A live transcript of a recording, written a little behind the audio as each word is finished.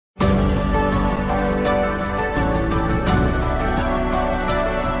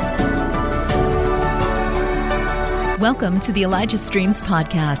Welcome to the Elijah Streams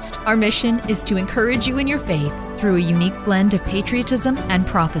podcast. Our mission is to encourage you in your faith through a unique blend of patriotism and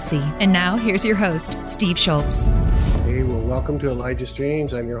prophecy. And now, here's your host, Steve Schultz. Hey, well, welcome to Elijah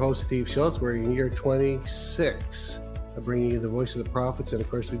Streams. I'm your host, Steve Schultz. We're in year 26. I'm bringing you the voice of the prophets, and of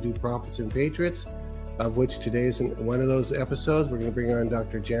course, we do prophets and patriots, of which today is one of those episodes. We're going to bring on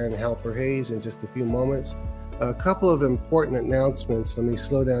Dr. Jan Halper-Hayes in just a few moments. A couple of important announcements. Let me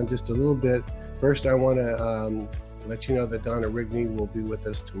slow down just a little bit. First, I want to let you know that Donna Rigney will be with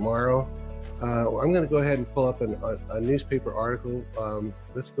us tomorrow. I'm going to go ahead and pull up a newspaper article.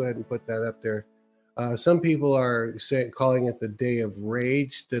 Let's go ahead and put that up there. Some people are calling it the Day of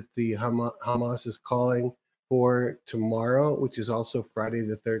Rage that the Hamas is calling for tomorrow, which is also Friday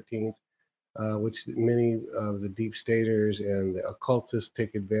the 13th, which many of the deep staters and the occultists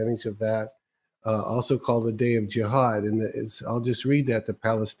take advantage of that. Also called the Day of Jihad. And I'll just read that. The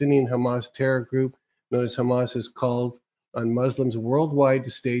Palestinian Hamas terror group, known as Hamas, has called on Muslims worldwide to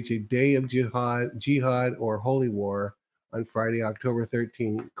stage a day of jihad or holy war on Friday, October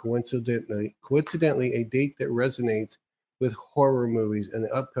 13th, coincidentally a date that resonates with horror movies and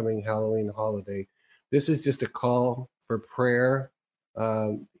the upcoming Halloween holiday. This is just a call for prayer. We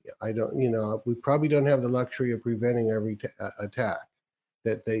probably don't have the luxury of preventing every attack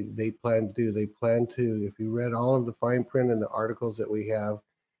that they plan to do. They plan to, if you read all of the fine print in the articles that we have,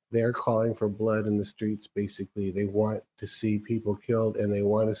 they're calling for blood in the streets. Basically, they want to see people killed, and they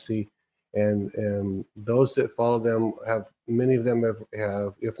want to see, and those that follow them many of them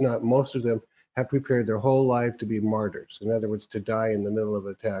have, if not most of them, have prepared their whole life to be martyrs. In other words, to die in the middle of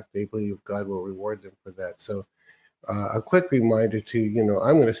attack. They believe God will reward them for that. So a quick reminder to,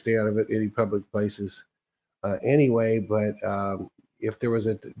 I'm going to stay out of it, any public places anyway, but if there was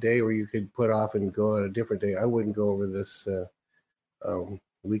a day where you could put off and go on a different day, I wouldn't go over this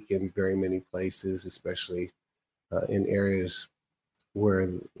weekend very many places, especially in areas where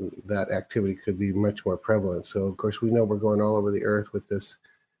that activity could be much more prevalent. So, of course, we know we're going all over the earth with this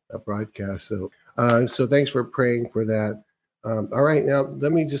broadcast. So thanks for praying for that. All right, now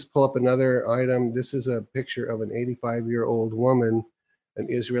let me just pull up another item. This is a picture of an 85-year-old woman, an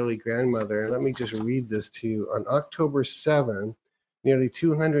Israeli grandmother. And let me just read this to you. On October 7, nearly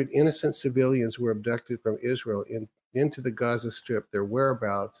 200 innocent civilians were abducted from Israel into the Gaza Strip. Their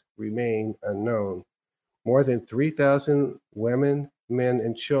whereabouts remain unknown. More than 3,000 women, men,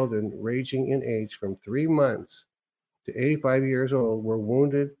 and children ranging in age from 3 months to 85 years old were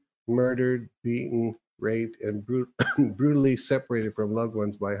wounded, murdered, beaten, raped, and brutally separated from loved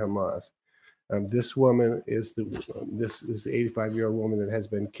ones by Hamas. This woman is the 85-year-old woman that has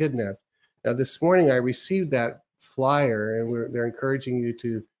been kidnapped. Now, this morning I received that flyer, and they're encouraging you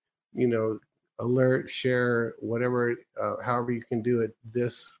to, alert, share, whatever, however you can do it,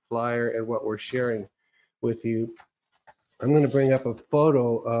 this flyer and what we're sharing with you. I'm going to bring up a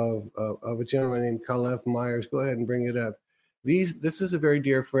photo of a gentleman named Caleb Myers. Go ahead and bring it up. This is a very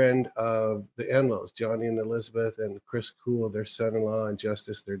dear friend of the Enlows, Johnny and Elizabeth, and Chris Cool, their son-in-law, and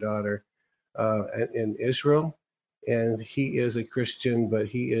Justice, their daughter, in Israel. And he is a Christian, but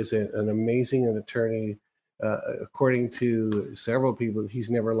he is an amazing attorney. According to several people, he's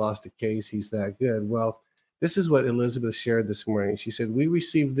never lost a case. He's that good. Well, this is what Elizabeth shared this morning. She said, we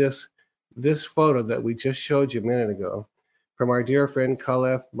received this photo that we just showed you a minute ago from our dear friend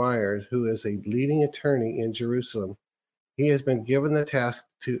Caleb Myers, who is a leading attorney in Jerusalem. He has been given the task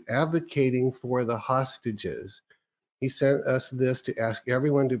to advocating for the hostages. He sent us this to ask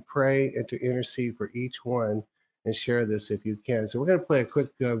everyone to pray and to intercede for each one, and share this if you can. So we're going to play a quick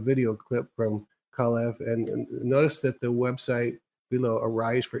video clip from Caleb, and notice that the website below,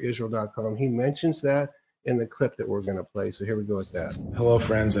 ariseforisrael.com, he mentions that in the clip that we're going to play. So here we go with that. Hello,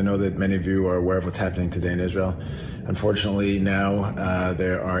 friends. I know that many of you are aware of what's happening today in Israel. Unfortunately, now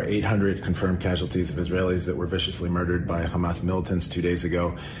there are 800 confirmed casualties of Israelis that were viciously murdered by Hamas militants 2 days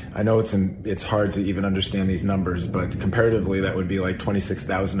ago. I know it's hard to even understand these numbers, but comparatively, that would be like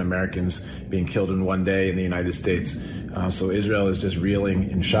 26,000 Americans being killed in one day in the United States. So Israel is just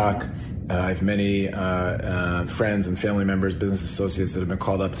reeling in shock. I have many friends and family members, business associates that have been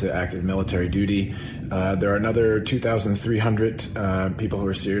called up to active military duty. There are another 2,300 people who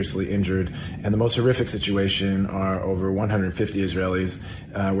are seriously injured. And the most horrific situation are over 150 Israelis.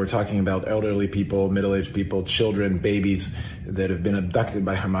 We're talking about elderly people, middle-aged people, children, babies that have been abducted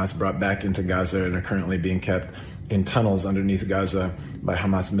by Hamas, brought back into Gaza, and are currently being kept in tunnels underneath Gaza by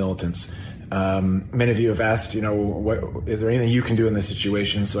Hamas militants. Many of you have asked, what is there anything you can do in this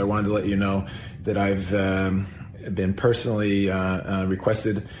situation? So I wanted to let you know that I've been personally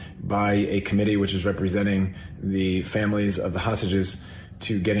requested by a committee which is representing the families of the hostages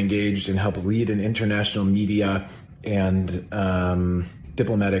to get engaged and help lead an international media and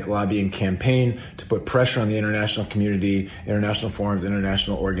diplomatic lobbying campaign to put pressure on the international community, international forums,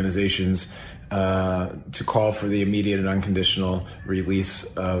 international organizations to call for the immediate and unconditional release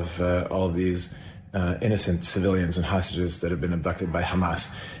of all of these innocent civilians and hostages that have been abducted by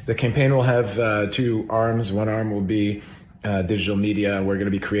Hamas. The campaign will have two arms. One arm will be digital media. We're going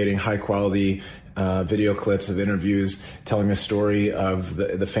to be creating high quality video clips of interviews telling the story of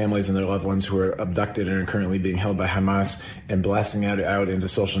the families and their loved ones who are abducted and are currently being held by Hamas, and blasting that out into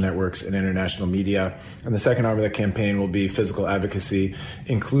social networks and international media. And the second arm of the campaign will be physical advocacy,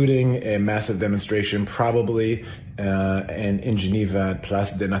 including a massive demonstration, probably and in Geneva at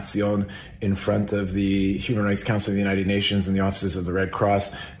Place des Nations, in front of the Human Rights Council of the United Nations and the offices of the Red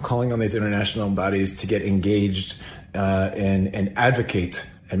Cross, calling on these international bodies to get engaged and advocate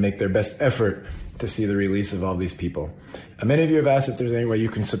and make their best effort to see the release of all these people. Many of you have asked if there's any way you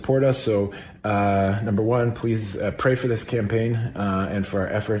can support us. So number one, please pray for this campaign and for our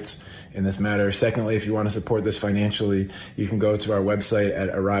efforts in this matter. Secondly, if you want to support this financially, you can go to our website at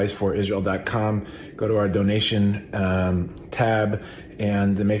ariseforisrael.com, go to our donation tab,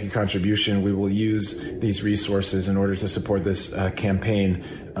 and make a contribution. We will use these resources in order to support this campaign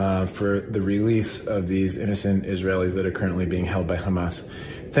for the release of these innocent Israelis that are currently being held by Hamas.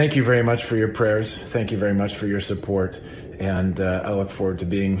 Thank you very much for your prayers. Thank you very much for your support. And I look forward to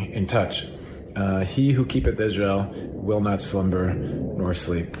being in touch. He who keepeth Israel will not slumber nor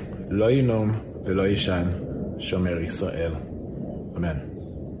sleep. Lo yinom velo yishan, shomer Israel. Amen.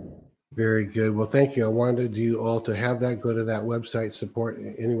 Very good. Well, thank you. I wanted you all to have that. Go to that website, support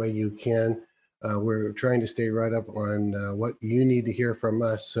any way you can. We're trying to stay right up on what you need to hear from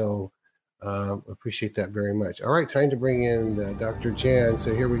us. So appreciate that very much. All right, time to bring in Dr. Jan.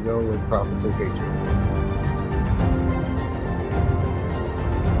 So here we go with Prophets and Patriots.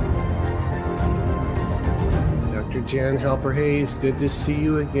 Dr. Jan Halper-Hayes, good to see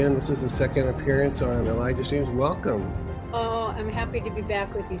you again. This is the second appearance on Elijah Streams. Welcome. Oh, I'm happy to be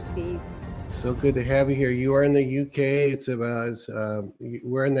back with you, Steve. So good to have you here. You are in the UK. It's about,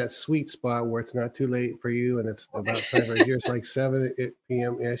 we're in that sweet spot where it's not too late for you, and it's about time for here. It's like 7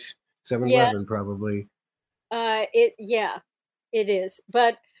 p.m.-ish. 7-11 yes. Probably. It is.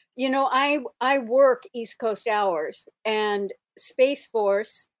 But I work East Coast hours, and Space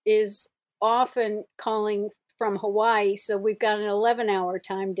Force is often calling from Hawaii, so we've got an 11-hour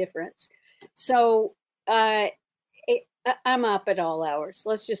time difference. So I'm up at all hours.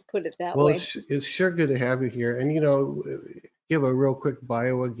 Let's just put it that way. Well, it's sure good to have you here, and give a real quick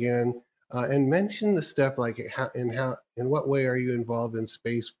bio again. And mention the stuff like in what way are you involved in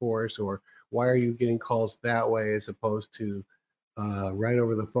Space Force, or why are you getting calls that way as opposed to right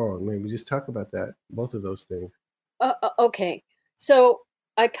over the phone? Maybe just talk about that, both of those things. Okay. So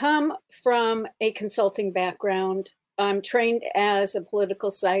I come from a consulting background. I'm trained as a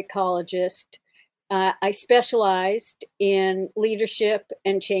political psychologist. I specialized in leadership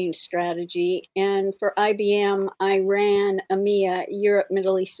and change strategy. And for IBM, I ran EMEA, Europe,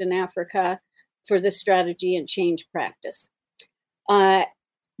 Middle East, and Africa, for the strategy and change practice.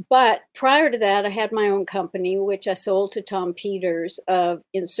 But prior to that, I had my own company, which I sold to Tom Peters of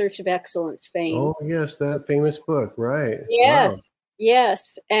In Search of Excellence fame. Oh, yes, that famous book, right. Yes, wow.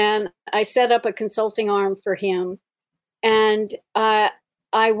 Yes. And I set up a consulting arm for him. And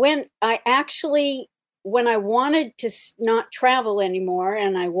when I wanted to not travel anymore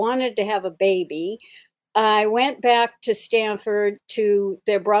and I wanted to have a baby, I went back to Stanford to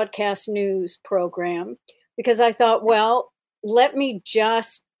their broadcast news program because I thought, well, let me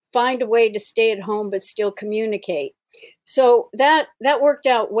just find a way to stay at home but still communicate. So that worked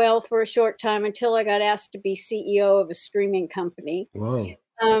out well for a short time until I got asked to be CEO of a streaming company. Wow.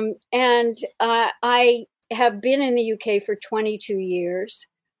 And I have been in the UK for 22 years.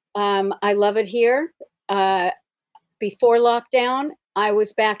 I love it here. Before lockdown, I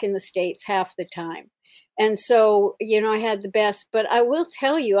was back in the States half the time. And so, I had the best, but I will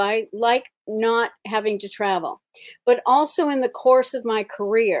tell you, I like not having to travel. But also in the course of my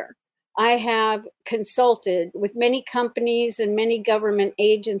career, I have consulted with many companies and many government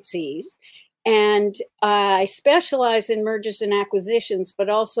agencies. And I specialize in mergers and acquisitions, but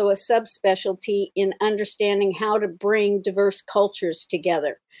also a subspecialty in understanding how to bring diverse cultures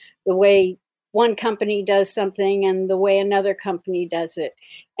together, the way one company does something and the way another company does it.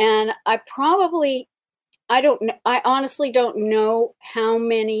 And I honestly don't know how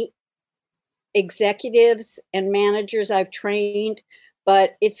many executives and managers I've trained,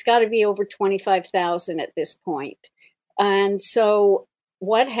 but it's got to be over 25,000 at this point. And so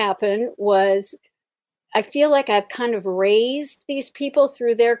what happened was I feel like I've kind of raised these people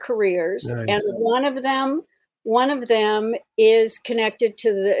through their careers. Nice. And one of them One of them is connected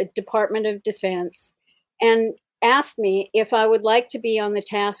to the Department of Defense and asked me if I would like to be on the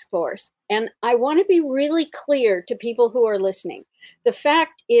task force. And I want to be really clear to people who are listening. The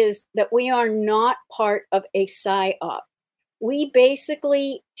fact is that we are not part of a PSYOP. We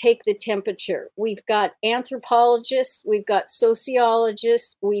basically take the temperature. We've got anthropologists, we've got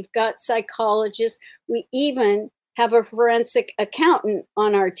sociologists, we've got psychologists. We even have a forensic accountant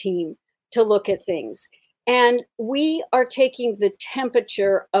on our team to look at things. And we are taking the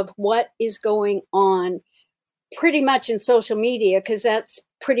temperature of what is going on pretty much in social media, because that's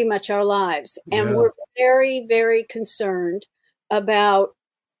pretty much our lives. And we're very, very concerned about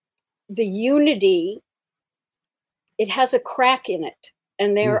the unity. It has a crack in it.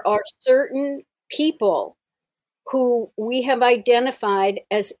 And there are certain people who we have identified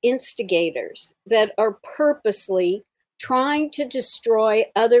as instigators that are purposely trying to destroy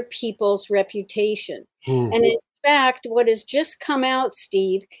other people's reputation. And in fact, what has just come out,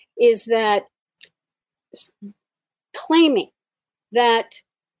 Steve, is that claiming that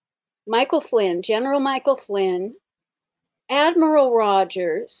General Michael Flynn, Admiral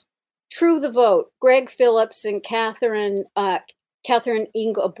Rogers, True the Vote, Greg Phillips and Catherine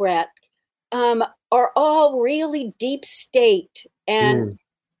Engelbrecht are all really deep state. And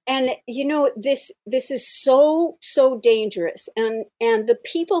you know, this is so dangerous. And the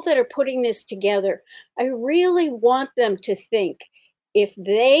people that are putting this together, I really want them to think, if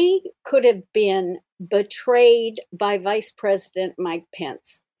they could have been betrayed by Vice President Mike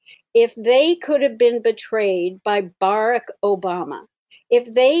Pence, if they could have been betrayed by Barack Obama,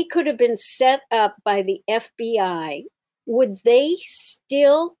 if they could have been set up by the FBI, would they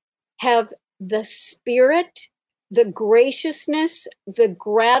still have the spirit, the graciousness, the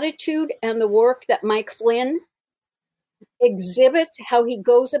gratitude, and the work that Mike Flynn exhibits, how he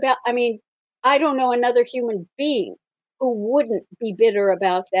goes about? I mean, I don't know another human being who wouldn't be bitter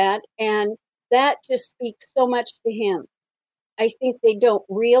about that. And that just speaks so much to him. I think they don't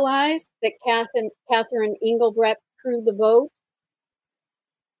realize that Catherine Engelbrecht, True the Vote,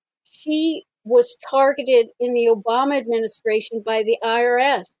 she was targeted in the Obama administration by the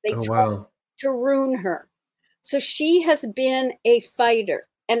IRS. They tried to ruin her. So she has been a fighter.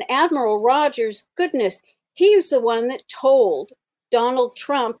 And Admiral Rogers, goodness, he's the one that told Donald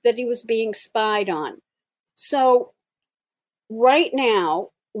Trump that he was being spied on. So right now,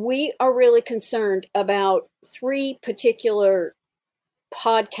 we are really concerned about three particular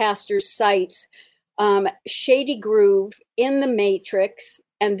podcasters' sites, Shady Groove, In the Matrix,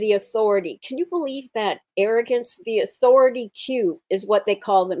 and The Authority. Can you believe that arrogance? The Authority Q is what they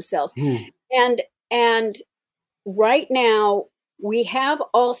call themselves. And right now, we have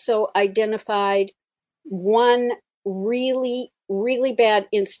also identified one really, really bad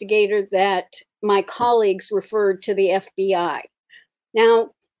instigator that my colleagues referred to the FBI.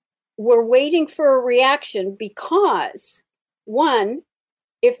 Now, we're waiting for a reaction because, one,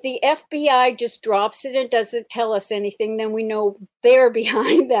 if the FBI just drops it and doesn't tell us anything, then we know they're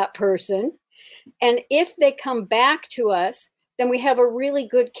behind that person. And if they come back to us, then we have a really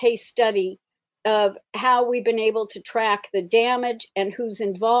good case study of how we've been able to track the damage and who's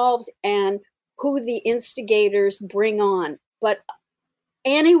involved and who the instigators bring on. But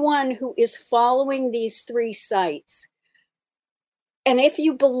anyone who is following these three sites, and if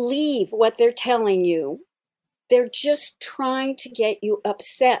you believe what they're telling you, they're just trying to get you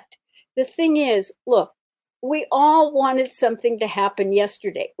upset. The thing is, look, we all wanted something to happen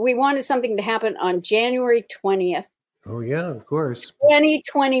yesterday. We wanted something to happen on January 20th. Oh, yeah, of course.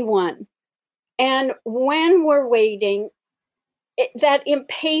 2021. And when we're waiting, that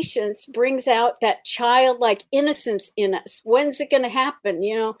impatience brings out that childlike innocence in us. When's it going to happen?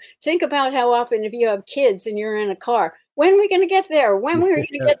 You know, think about how often if you have kids and you're in a car, when are we going to get there? When are we going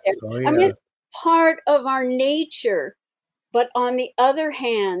to get there? Oh, yeah. I mean, part of our nature. But on the other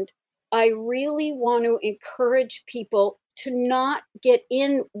hand, I really want to encourage people to not get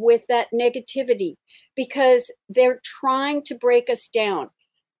in with that negativity because they're trying to break us down.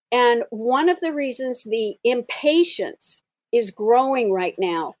 And one of the reasons the impatience is growing right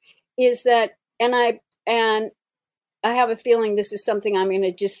now is that, and I have a feeling this is something I'm going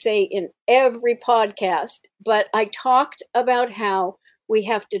to just say in every podcast, but I talked about how we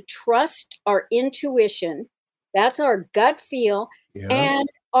have to trust our intuition. That's our gut feel and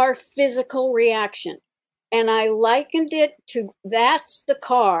our physical reaction. And I likened it to that's the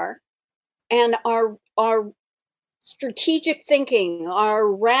car, and our strategic thinking, our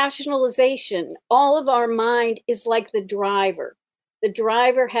rationalization, all of our mind is like the driver. The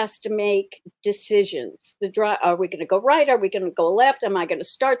driver has to make decisions. Are we going to go right? Are we going to go left? Am I going to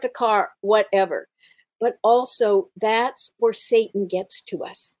start the car? Whatever. but also that's where Satan gets to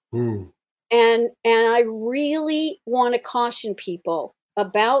us. Mm. And I really want to caution people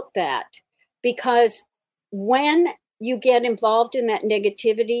about that, because when you get involved in that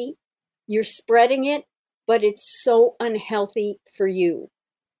negativity, you're spreading it, but it's so unhealthy for you.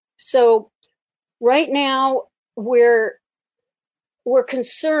 So right now we're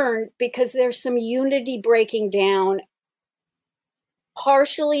concerned because there's some unity breaking down,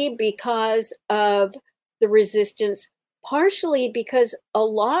 partially because of the resistance, partially because a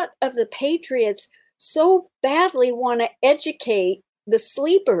lot of the patriots so badly want to educate the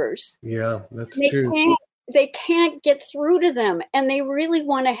sleepers. Yeah, that's They true. can't get through to them, and they really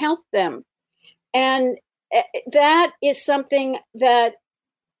want to help them. And that is something that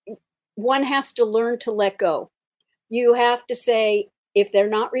one has to learn to let go. You have to say, if they're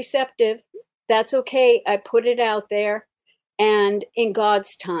not receptive, that's okay. I put it out there, and in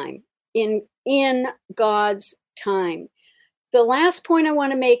God's time, in God's time. The last point I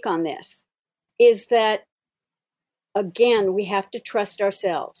want to make on this is that, again, we have to trust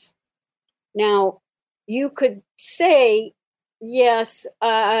ourselves. Now, you could say, yes,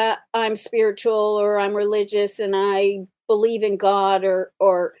 I'm spiritual, or I'm religious and I believe in God,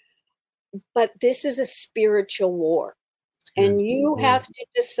 but this is a spiritual war. And you have to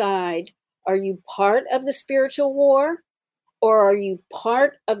decide, are you part of the spiritual war, or are you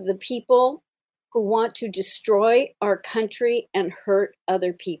part of the people who want to destroy our country and hurt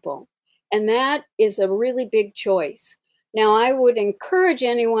other people? And that is a really big choice. Now, I would encourage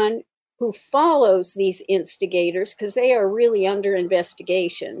anyone who follows these instigators, because they are really under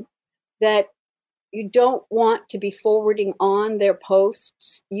investigation, that you don't want to be forwarding on their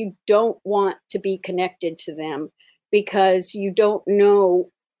posts. You don't want to be connected to them, because you don't know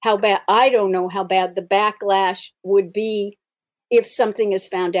how bad, I don't know how bad the backlash would be if something is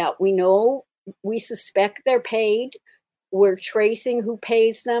found out. We suspect they're paid. We're tracing who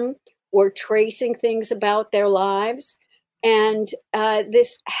pays them. We're tracing things about their lives. And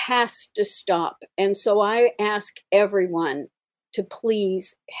this has to stop. And so I ask everyone to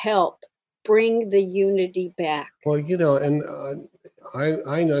please help bring the unity back. Well, and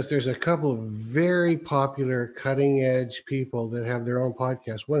I noticed there's a couple of very popular cutting edge people that have their own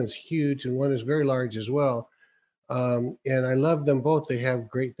podcast. One is huge and one is very large as well. And I love them both. They have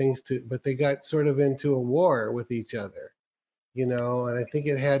great things but they got sort of into a war with each other, and I think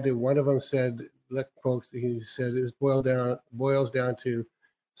one of them said, look, folks, he said, it boils down to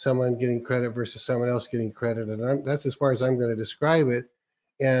someone getting credit versus someone else getting credit. And that's as far as I'm going to describe it.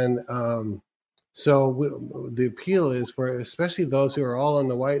 And the appeal is for, especially those who are all on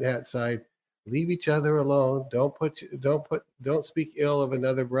the white hat side, leave each other alone. Don't speak ill of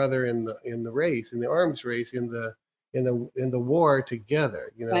another brother in the race, in the arms race, in the war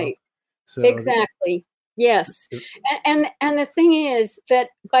together, Right. So exactly. Yes. And the thing is that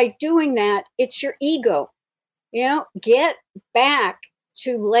by doing that, it's your ego. Get back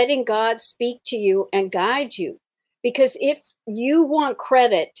to letting God speak to you and guide you. Because if you want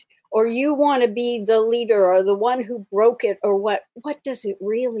credit, or you want to be the leader or the one who broke it, or what does it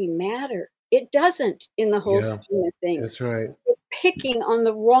really matter? It doesn't, in the whole scheme of things. That's right. You're picking on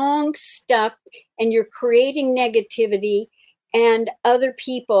the wrong stuff, and you're creating negativity, and other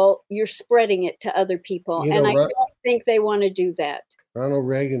people, you're spreading it to other people. And I don't think they want to do that. Ronald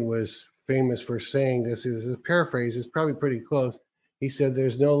Reagan was famous for saying this. Is a paraphrase. It's probably pretty close. He said,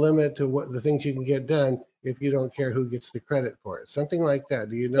 there's no limit to what the things you can get done if you don't care who gets the credit for it. Something like that.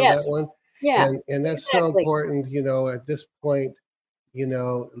 Do you know that one? Yeah. And that's exactly. so important, at this point,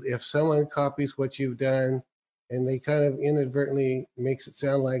 if someone copies what you've done and they kind of inadvertently makes it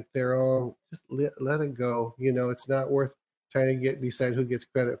sound like their own, just let it go. It's not worth trying to decide who gets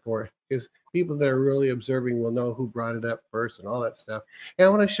credit for it, because people that are really observing will know who brought it up first and all that stuff. And I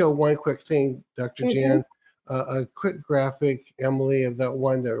want to show one quick thing, Dr. Jan. A quick graphic, Emily, of that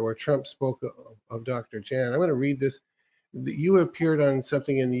one where Trump spoke of Dr. Jan. I'm going to read this. You appeared on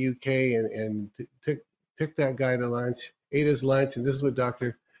something in the UK and took that guy to lunch, ate his lunch, and this is what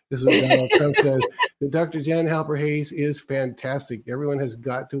Donald Trump said. Dr. Jan Halper-Hayes is fantastic. Everyone has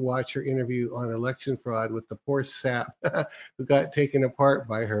got to watch her interview on election fraud with the poor sap who got taken apart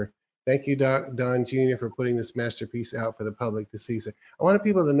by her. Thank you, Don Jr., for putting this masterpiece out for the public to see. So I wanted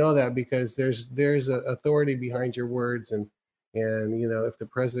people to know that, because there's an authority behind your words, and if the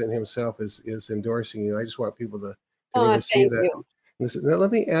president himself is endorsing you, I just want people to really see that. Listen, now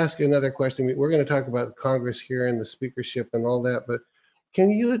let me ask another question. We're going to talk about Congress here and the speakership and all that, but can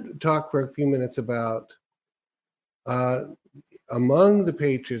you talk for a few minutes about among the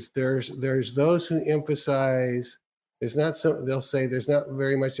patriots? There's those who emphasize there's not so they'll say there's not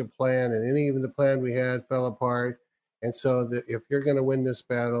very much a plan, and even the plan we had fell apart. And so if you're going to win this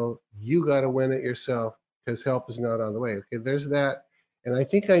battle, you got to win it yourself because help is not on the way. Okay, there's that. And I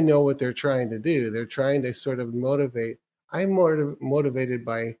think I know what they're trying to do. They're trying to sort of motivate. I'm more motivated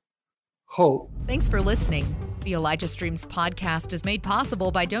by hope. Thanks for listening. The Elijah Streams podcast is made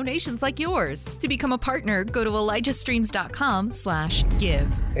possible by donations like yours. To become a partner, go to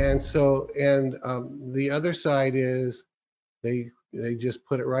ElijahStreams.com/give. And so, the other side is they just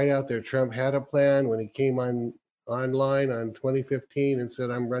put it right out there. Trump had a plan when he came online on 2015 and said,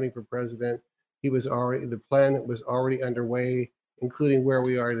 I'm running for president. The plan was already underway, including where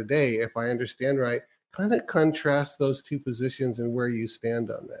we are today, if I understand right. Kind of contrast those two positions and where you stand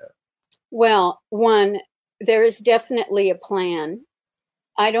on that. Well, one, there is definitely a plan.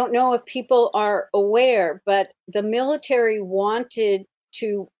 I don't know if people are aware, but the military wanted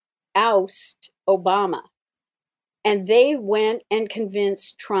to oust Obama, and they went and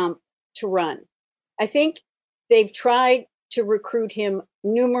convinced Trump to run. I think they've tried to recruit him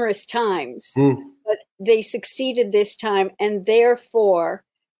numerous times, but they succeeded this time, and therefore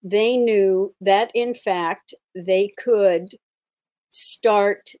they knew that, in fact, they could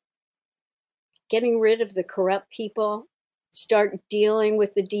start getting rid of the corrupt people, start dealing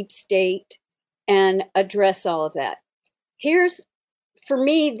with the deep state, and address all of that. For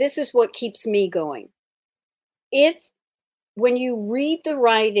me, this is what keeps me going. It's when you read the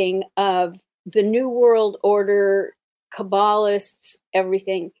writing of the New World Order, Kabbalists,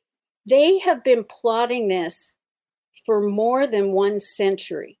 everything, they have been plotting this for more than 1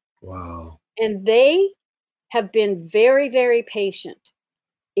 century. Wow. And they have been very, very patient.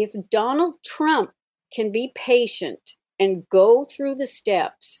 If Donald Trump can be patient and go through the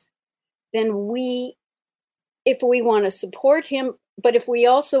steps, then if we want to support him, but if we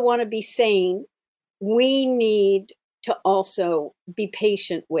also want to be sane, we need to also be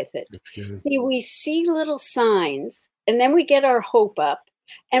patient with it. See, we see little signs, and then we get our hope up,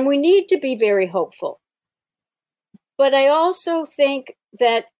 and we need to be very hopeful. But I also think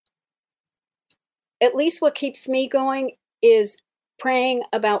that at least what keeps me going is praying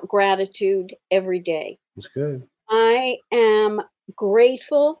about gratitude every day. That's good. I am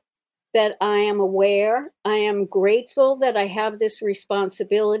grateful that I am aware. I am grateful that I have this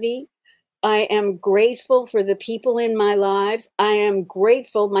responsibility. I am grateful for the people in my lives. I am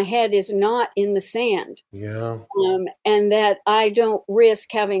grateful my head is not in the sand. Yeah. And that I don't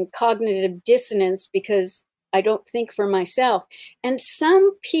risk having cognitive dissonance because I don't think for myself. And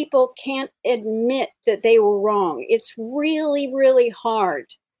some people can't admit that they were wrong. It's really, really hard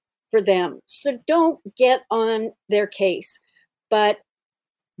for them. So don't get on their case. But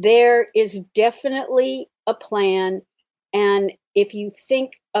there is definitely a plan. And if you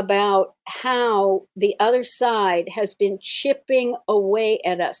think about how the other side has been chipping away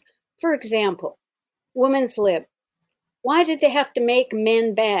at us, for example, women's lib, why did they have to make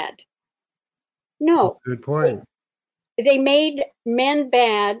men bad? No. Good point. They made men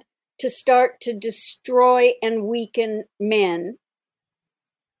bad to start to destroy and weaken men.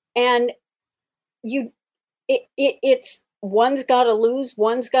 And it's one's got to lose,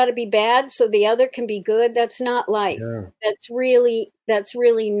 one's got to be bad so the other can be good. That's not life. Yeah. That's really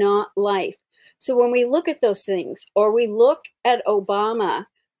not life. So when we look at those things, or we look at Obama,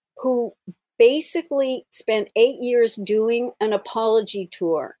 who basically spent 8 years doing an apology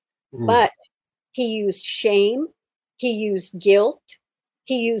tour, but he used shame, he used guilt,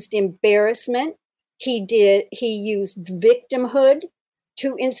 he used embarrassment, he used victimhood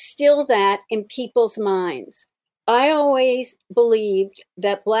to instill that in people's minds. I always believed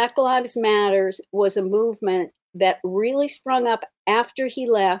that Black Lives Matter was a movement that really sprung up after he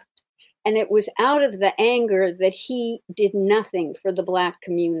left, and it was out of the anger that he did nothing for the Black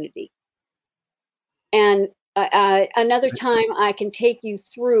community. And another time I can take you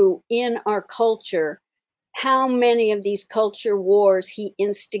through in our culture how many of these culture wars he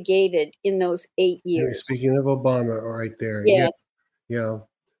instigated in those 8 years. Speaking of Obama, right there. Yes. Yeah.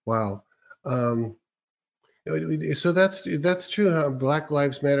 Wow. So that's true. How Black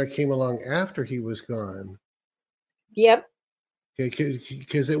Lives Matter came along after he was gone. Yep.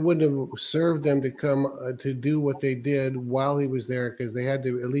 Because it wouldn't have served them to come to do what they did while he was there, because they had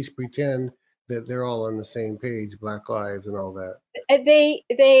to at least pretend that they're all on the same page, Black Lives and all that. They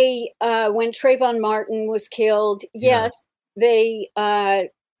when Trayvon Martin was killed, yes, they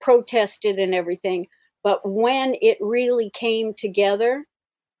protested and everything. But when it really came together,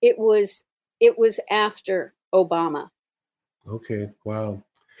 it was after Obama. Okay, wow.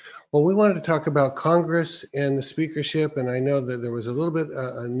 Well, we wanted to talk about Congress and the speakership, and I know that there was a little bit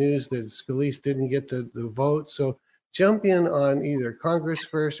of news that Scalise didn't get the vote. So jump in on either Congress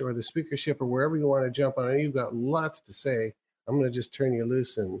first or the speakership or wherever you want to jump on. You've got lots to say. I'm going to just turn you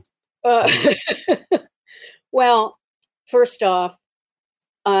loose. And Well, first off,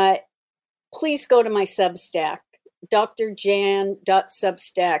 please go to my Substack,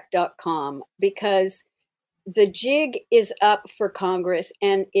 drjan.substack.com, because the jig is up for Congress.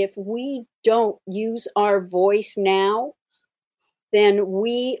 And if we don't use our voice now, then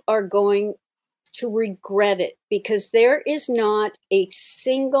we are going to regret it, because there is not a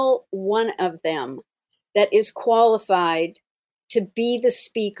single one of them that is qualified to be the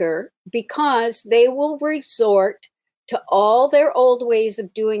speaker, because they will resort to all their old ways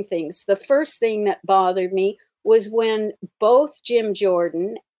of doing things. The first thing that bothered me was when both Jim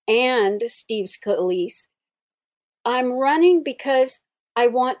Jordan and Steve Scalise, I'm running because I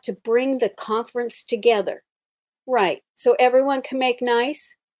want to bring the conference together. Right. So everyone can make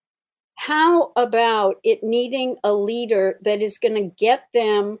nice. How about it needing a leader that is going to get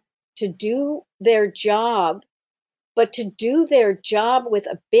them to do their job, but to do their job with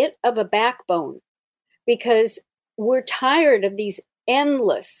a bit of a backbone? Because we're tired of these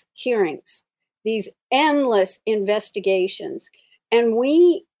endless hearings, these endless investigations, and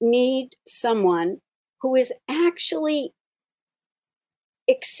we need someone who is actually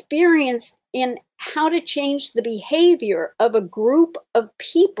experienced in how to change the behavior of a group of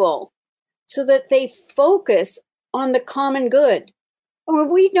people so that they focus on the common good. I mean,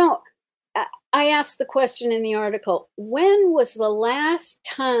 we don't. I asked the question in the article, when was the last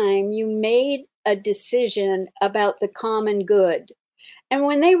time you made a decision about the common good? And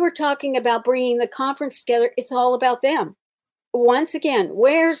when they were talking about bringing the conference together, it's all about them. Once again,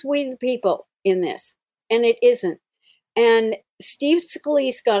 where's we the people in this? And it isn't. And Steve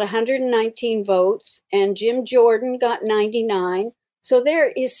Scalise got 119 votes and Jim Jordan got 99. So there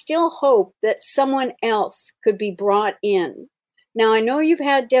is still hope that someone else could be brought in. Now, I know you've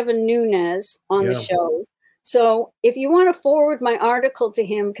had Devin Nunes on the show. So if you want to forward my article to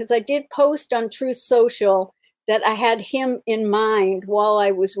him, because I did post on Truth Social that I had him in mind while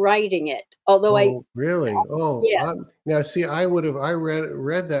I was writing it. Although really? Oh, yes. Now see, I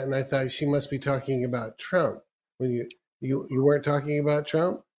read that and I thought she must be talking about Trump. When you weren't talking about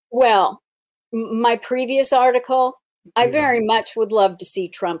Trump? Well, my previous article, I very much would love to see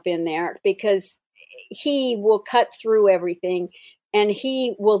Trump in there, because he will cut through everything and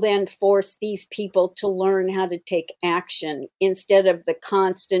he will then force these people to learn how to take action instead of the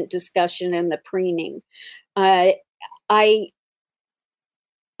constant discussion and the preening. I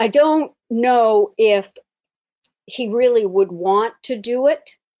don't know if he really would want to do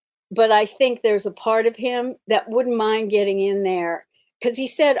it, but I think there's a part of him that wouldn't mind getting in there, because he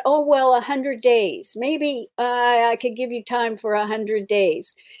said, oh, well, 100 days. Maybe I could give you time for 100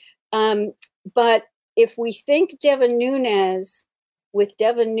 days. But if we think Devin Nunes, with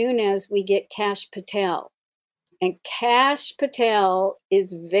Devin Nunes, we get Kash Patel. And Kash Patel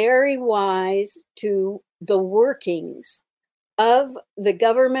is very wise to the workings of the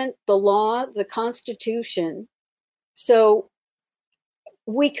government, the law, the Constitution. So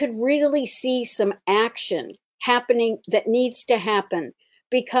we could really see some action happening that needs to happen,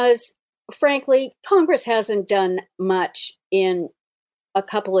 because frankly, Congress hasn't done much in a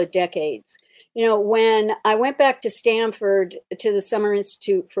couple of decades. You know, when I went back to Stanford to the Summer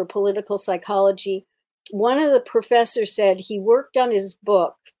Institute for Political Psychology, one of the professors said he worked on his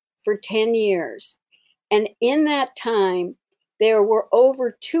book for 10 years. And in that time, there were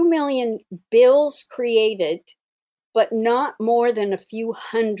over 2 million bills created, but not more than a few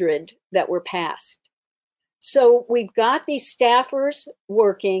hundred that were passed. So we've got these staffers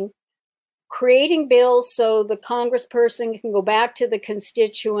working, creating bills so the congressperson can go back to the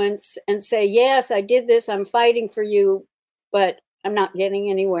constituents and say, yes, I did this, I'm fighting for you, but I'm not getting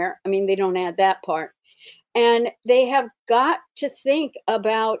anywhere. I mean, they don't add that part. And they have got to think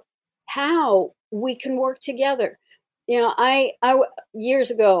about how we can work together. You know, I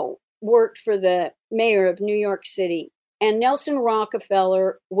years ago worked for the mayor of New York City, and Nelson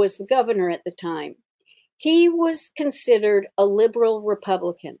Rockefeller was the governor at the time. He was considered a liberal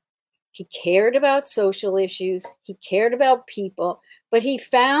Republican. He cared about social issues. He cared about people, but he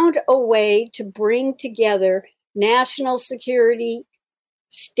found a way to bring together national security,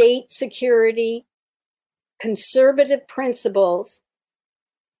 state security, conservative principles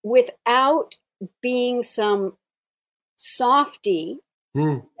without being some softy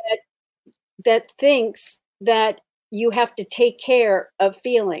that thinks that you have to take care of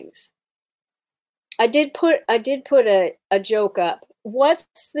feelings. I did put a joke up.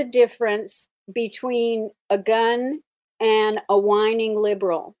 What's the difference between a gun and a whining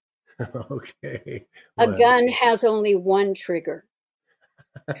liberal? Okay. A What? gun has only one trigger.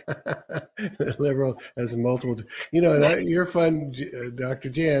 The liberal has multiple. And you're fun, Dr.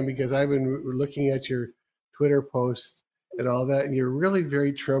 Jan, because I've been looking at your Twitter posts and all that, and you're really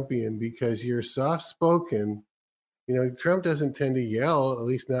very Trumpian because you're soft spoken. Trump doesn't tend to yell, at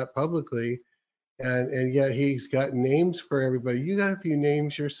least not publicly, and yet he's got names for everybody. You got a few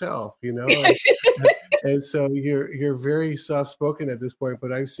names yourself, and so you're very soft spoken at this point.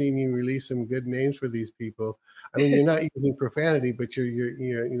 But I've seen you release some good names for these people. I mean, you're not using profanity, but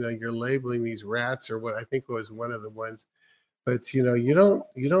you're labeling these rats, or what I think was one of the ones. But you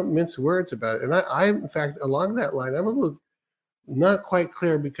don't mince words about it. And I in fact, along that line, I'm a little not quite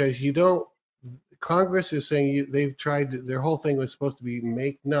clear because you don't. Congress is saying they've tried. Their whole thing was supposed to be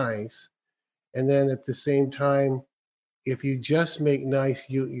make nice. And then at the same time, if you just make nice,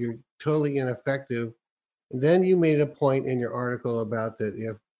 you're totally ineffective. And then you made a point in your article about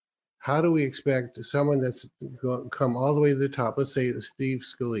that. How do we expect someone that's come all the way to the top? Let's say Steve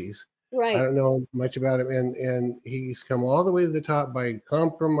Scalise. Right. I don't know much about him, and he's come all the way to the top by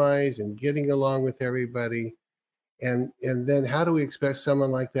compromise and getting along with everybody. And then how do we expect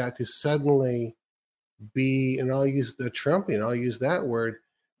someone like that to suddenly be? And I'll use the Trumpian. I'll use that word.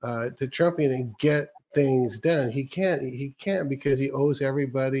 To Trumpian and get things done. He can't because he owes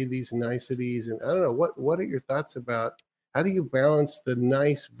everybody these niceties. And I don't know, what are your thoughts about how do you balance the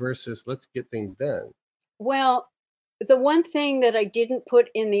nice versus let's get things done? Well, the one thing that I didn't put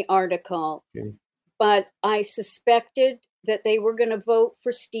in the article, Okay. but I suspected that they were going to vote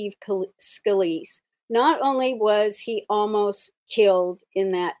for Steve Scalise. Not only was he almost killed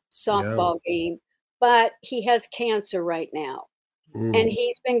in that softball game, but he has cancer right now. And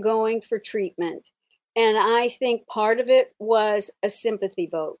he's been going for treatment. And I think part of it was a sympathy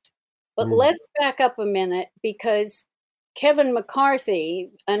vote. But let's back up a minute, because Kevin McCarthy,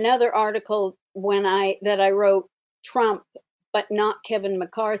 another article that I wrote, Trump, but not Kevin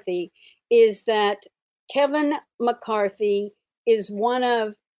McCarthy, is that Kevin McCarthy was one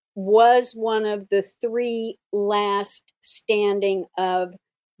of the three last standing of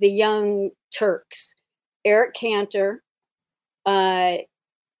the Young Turks. Eric Cantor, I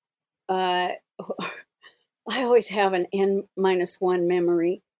always have an N-1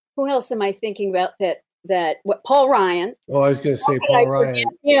 memory. Who else am I thinking about what Paul Ryan? Oh, I was going to say Paul Ryan.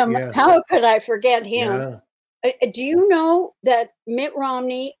 Him? Yeah. How could I forget him? Yeah. Do you know that Mitt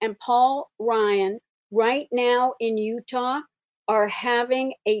Romney and Paul Ryan right now in Utah are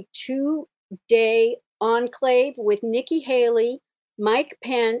having a 2-day enclave with Nikki Haley, Mike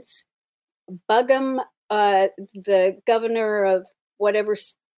Pence, Bugum, the governor of whatever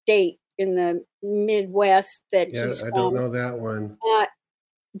state in the Midwest that he's from. I don't know that one.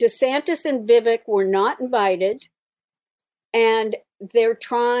 DeSantis and Vivek were not invited, and they're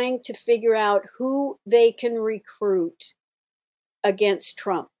trying to figure out who they can recruit against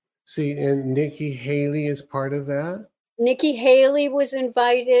Trump. See, and Nikki Haley is part of that? Nikki Haley was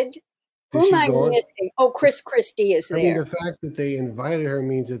invited. Who am I missing? Oh, Chris Christie is there. I mean, the fact that they invited her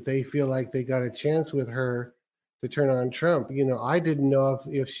means that they feel like they got a chance with her to turn on Trump. I didn't know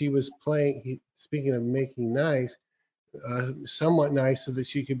if she was playing, speaking of making nice, somewhat nice so that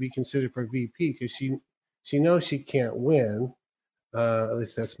she could be considered for VP, because she knows she can't win. At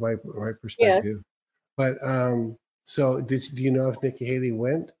least that's my perspective. Yeah. But so do you know if Nikki Haley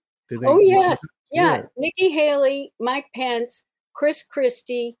went? Yes. Yeah. Nikki Haley, Mike Pence, Chris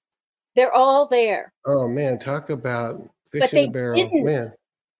Christie, they're all there. Oh man, talk about fish in a barrel. Man.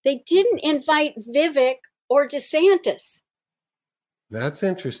 They didn't invite Vivek or DeSantis. That's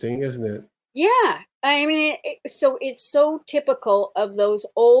interesting, isn't it? Yeah. I mean, so it's so typical of those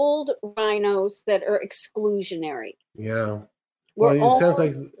old rhinos that are exclusionary. Yeah. Well, it sounds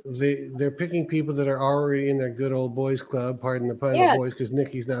like they're picking people that are already in their good old boys club, pardon the pun, of boys, because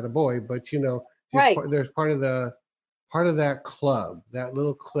Nikki's not a boy, but right. There's part of that club, that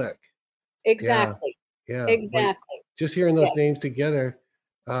little clique. Exactly. Yeah. Exactly. But just hearing those names together,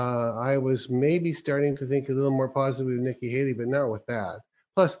 I was maybe starting to think a little more positively of Nikki Haley, but not with that.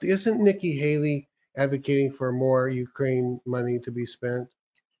 Plus, isn't Nikki Haley advocating for more Ukraine money to be spent?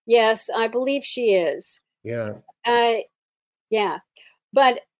 Yes, I believe she is. Yeah. Yeah.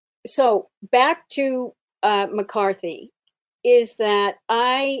 But so back to McCarthy, is that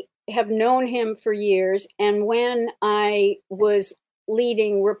I have known him for years. And when I was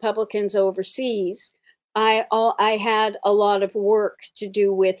leading Republicans overseas, I had a lot of work to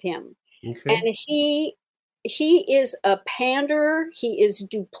do with him. Okay. And he is a panderer. He is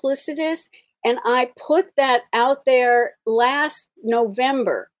duplicitous. And I put that out there last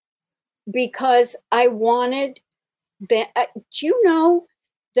November because I wanted that. Do you know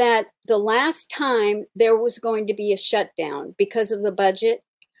that the last time there was going to be a shutdown because of the budget,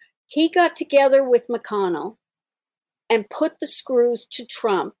 he got together with McConnell and put the screws to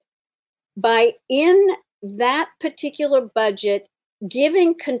Trump by, in that particular budget,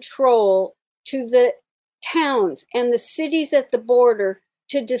 giving control to the towns and the cities at the border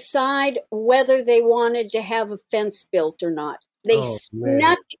to decide whether they wanted to have a fence built or not. They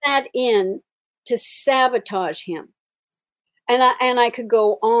snuck that in to sabotage him. And I could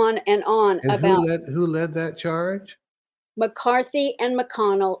go on and on And about who led that charge? McCarthy and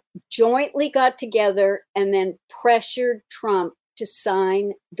McConnell jointly got together and then pressured Trump to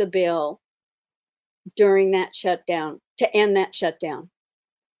sign the bill during that shutdown, to end that shutdown.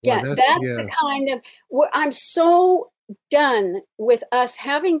 Well, That's the kind of, I'm so done with us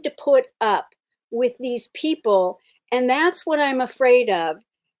having to put up with these people. And that's what I'm afraid of.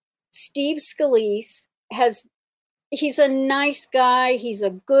 Steve Scalise he's a nice guy. He's a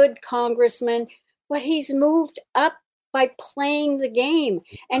good congressman, but he's moved up by playing the game.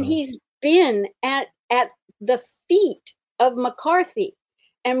 And he's been at the feet of McCarthy.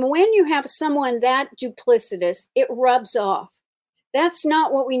 And when you have someone that duplicitous, it rubs off. That's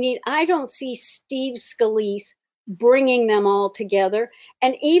not what we need. I don't see Steve Scalise bringing them all together.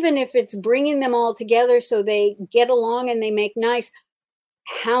 And even if it's bringing them all together so they get along and they make nice,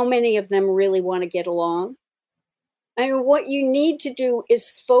 how many of them really want to get along? I mean, what you need to do is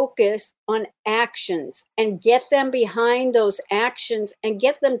focus on actions and get them behind those actions and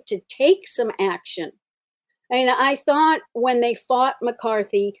get them to take some action. I mean, I thought when they fought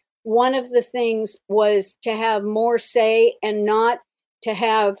McCarthy, one of the things was to have more say and not to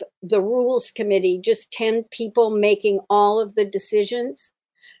have the rules committee, just 10 people making all of the decisions.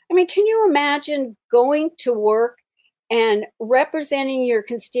 I mean, can you imagine going to work and representing your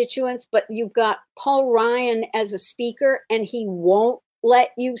constituents, but you've got Paul Ryan as a speaker and he won't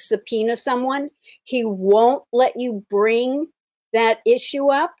let you subpoena someone? He won't let you bring that issue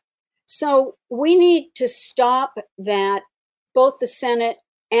up. So we need to stop that. Both the Senate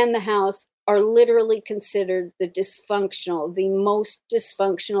and the House are literally considered the most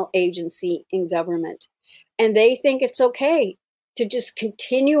dysfunctional agency in government. And they think it's okay to just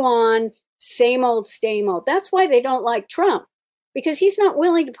continue on, same old, same old. That's why they don't like Trump, because he's not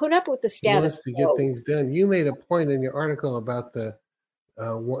willing to put up with the status quo. He wants to get things done. You made a point in your article about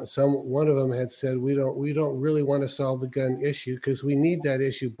one of them had said we don't really want to solve the gun issue because we need that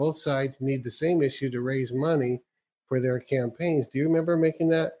issue. Both sides need the same issue to raise money for their campaigns. Do you remember making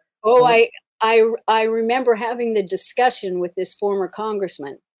that? Oh, I remember having the discussion with this former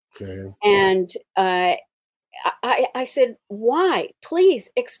congressman. Okay. And I said, why? Please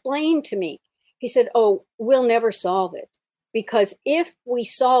explain to me. He said, oh, we'll never solve it, because if we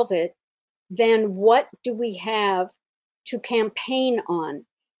solve it, then what do we have to campaign on?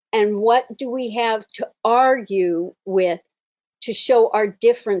 And what do we have to argue with to show our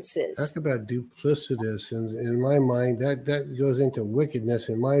differences? Talk about duplicitous. And in my mind, that goes into wickedness,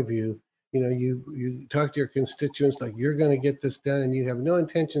 in my view. You know, you talk to your constituents like you're going to get this done and you have no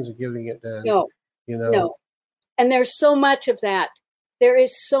intentions of getting it done. No, you know. No. And there's so much of that. There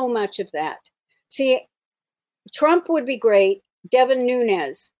is so much of that. See, Trump would be great. Devin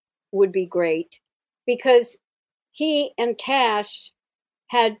Nunes would be great, because he and Cash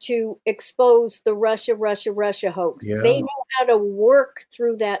had to expose the Russia hoax. Yeah. They know how to work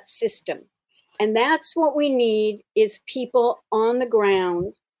through that system. And that's what we need, is people on the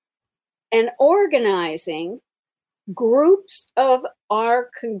ground and organizing groups of our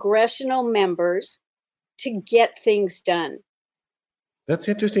congressional members to get things done. That's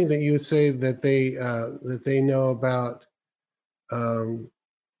interesting that you would say that they know about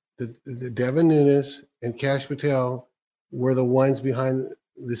the Devin Nunes and Kash Patel were the ones behind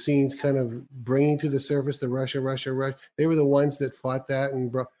the scenes, kind of bringing to the surface the Russia. They were the ones that fought that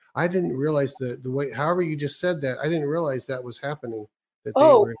and brought. I didn't realize the way. However, you just said that. I didn't realize that was happening. That they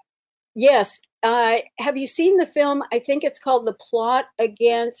were. Yes. Have you seen the film? I think it's called The Plot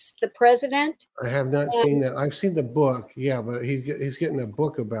Against the President. I have not seen that. I've seen the book. Yeah, but he's getting a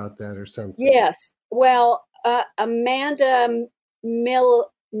book about that or something. Yes. Well, Amanda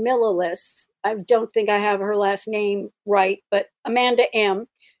Milalis, I don't think I have her last name right, but Amanda M.,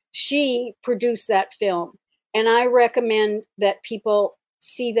 she produced that film. And I recommend that people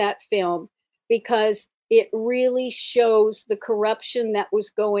see that film, because it really shows the corruption that was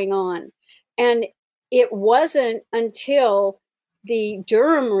going on. And it wasn't until the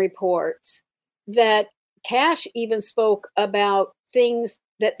Durham reports that Cash even spoke about things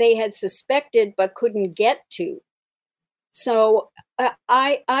that they had suspected but couldn't get to. So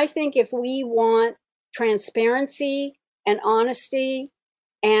I think if we want transparency and honesty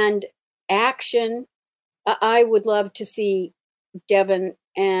and action. I would love to see Devin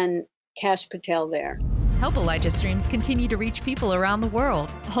and Kash Patel there. Help Elijah Streams continue to reach people around the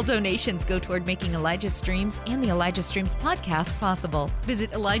world. All donations go toward making Elijah Streams and the Elijah Streams podcast possible. Visit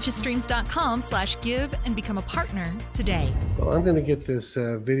ElijahStreams.com/give and become a partner today. Well, I'm going to get this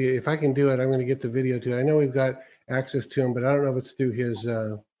video. If I can do it, I'm going to get the video to it. I know we've got access to him, but I don't know if it's through his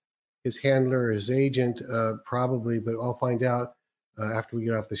handler or his agent, probably, but I'll find out after we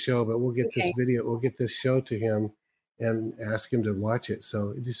get off the show. But we'll get this video, we'll get this show to him and ask him to watch it.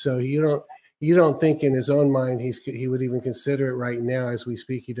 So you don't think in his own mind he would even consider it right now as we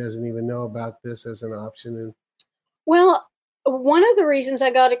speak. He doesn't even know about this as an option. And well, one of the reasons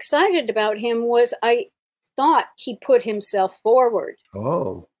I got excited about him was I thought he put himself forward.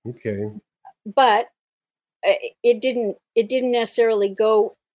 Oh, okay. But it didn't necessarily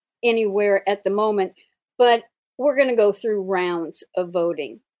go anywhere at the moment. But we're going to go through rounds of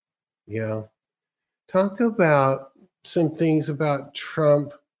voting. Yeah. Talk about some things about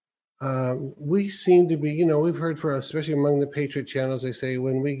Trump. We seem to be, we've heard especially among the Patriot channels, they say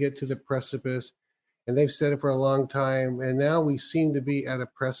when we get to the precipice, and they've said it for a long time, and now we seem to be at a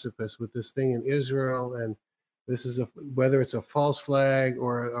precipice with this thing in Israel, and this is whether it's a false flag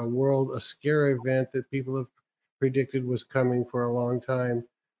or a scare event that people have predicted was coming for a long time.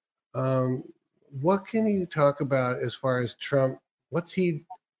 What can you talk about as far as Trump? What's he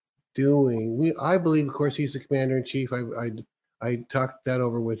doing? I believe, of course, he's the commander in chief. I talked that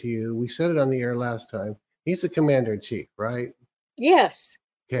over with you. We said it on the air last time. He's the commander in chief, right? Yes.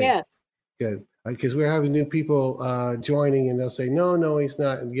 Okay. Yes. Good. Because we're having new people joining, and they'll say, no, he's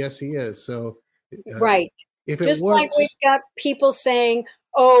not. And yes, he is. So, right. If it just works, like we've got people saying,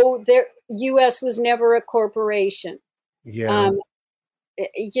 "Oh, the U.S. was never a corporation." Yeah.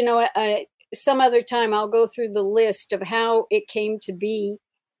 Some other time I'll go through the list of how it came to be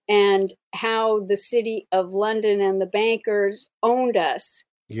and how the city of London and the bankers owned us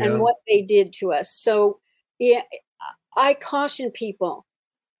and what they did to us. So yeah, I caution people,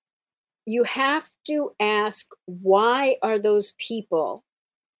 you have to ask, why are those people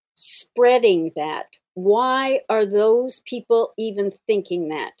spreading that? Why are those people even thinking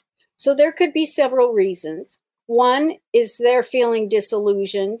that? So there could be several reasons. One is they're feeling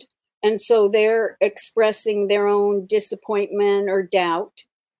disillusioned, and so they're expressing their own disappointment or doubt.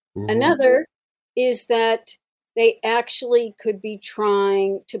 Mm-hmm. Another is that they actually could be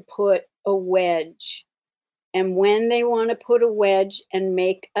trying to put a wedge. And when they want to put a wedge and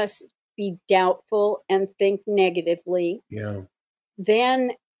make us be doubtful and think negatively,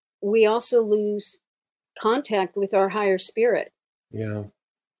 then we also lose contact with our higher spirit. Yeah.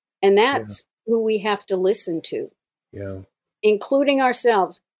 And that's who we have to listen to. Yeah. Including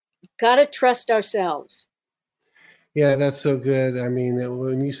ourselves. Got to trust ourselves. Yeah, that's so good. I mean,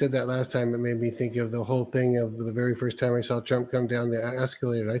 when you said that last time, it made me think of the whole thing of the very first time I saw Trump come down the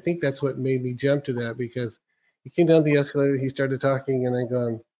escalator. I think that's what made me jump to that, because he came down the escalator, he started talking, and I'm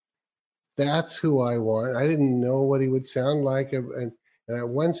going, that's who I want. I didn't know what he would sound like. And I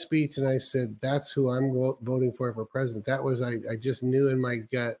one speech, and I said, that's who I'm voting for president. That was, I just knew in my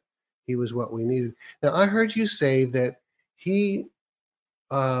gut he was what we needed. Now, I heard you say that he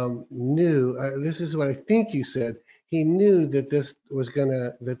knew, this is what I think you said, he knew that this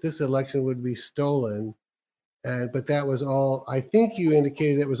election would be stolen, but that was all. I think you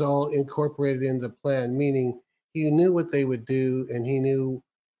indicated it was all incorporated in the plan, meaning he knew what they would do, and he knew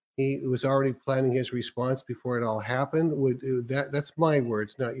he was already planning his response before it all happened. That's my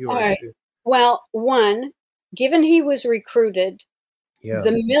words, not yours. All right. Well, one, given he was recruited,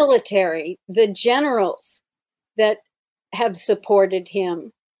 the military, the generals that have supported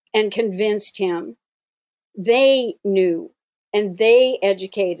him and convinced him, they knew and they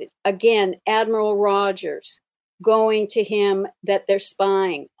educated. Again, Admiral Rogers going to him that they're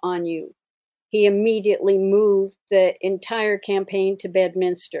spying on you. He immediately moved the entire campaign to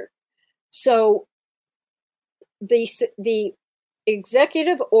Bedminster. So the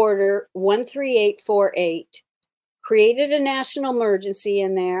Executive Order 13848 created a national emergency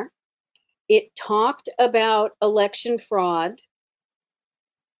in there. It talked about election fraud.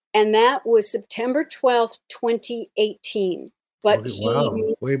 And that was September 12th, 2018. But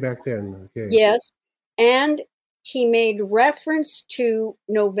way back then. Okay. Yes. And he made reference to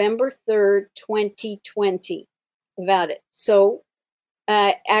November 3rd, 2020 about it. So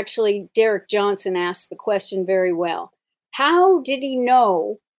actually, Derek Johnson asked the question very well. How did he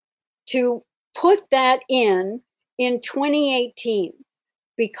know to put that in 2018?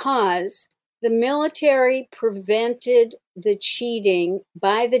 Because the military prevented the cheating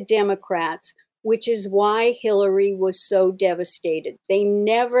by the Democrats which is why Hillary was so devastated. They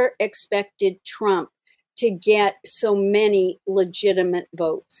never expected Trump to get so many legitimate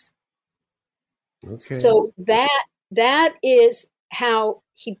votes. Okay. So that is how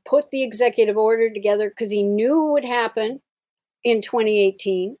he put the executive order together, because he knew it would happen in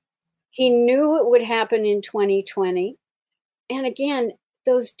 2018. He knew it would happen in 2020. And again,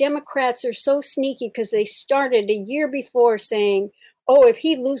 those Democrats are so sneaky because they started a year before saying, oh, if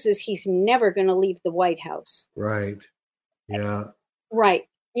he loses, he's never going to leave the White House. Right. Yeah. Right.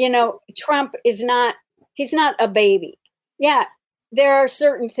 Trump he's not a baby. Yeah, there are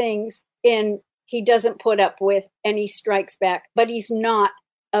certain things he doesn't put up with and he strikes back, but he's not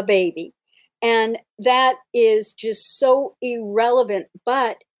a baby. And that is just so irrelevant.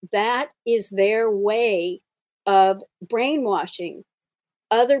 But that is their way of brainwashing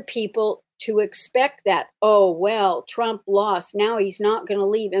other people to expect that, oh, well, Trump lost. Now he's not going to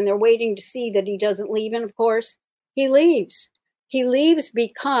leave. And they're waiting to see that he doesn't leave. And of course, he leaves. He leaves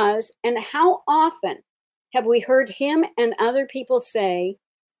because, and how often have we heard him and other people say,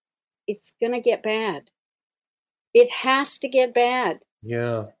 it's going to get bad. It has to get bad.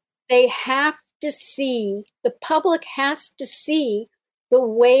 Yeah. They have to see, the public has to see the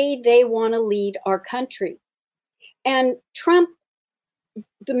way they want to lead our country. And Trump,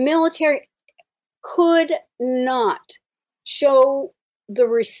 the military could not show the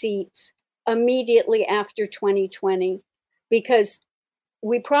receipts immediately after 2020, because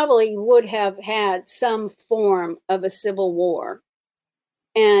we probably would have had some form of a civil war.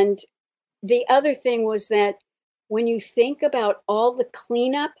 And the other thing was that when you think about all the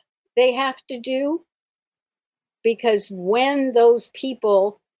cleanup they have to do, because when those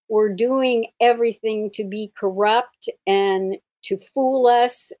people were doing everything to be corrupt and to fool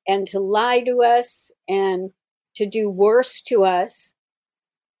us and to lie to us and to do worse to us,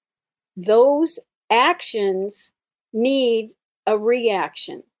 those actions need a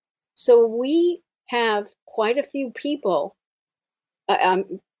reaction. So we have quite a few people.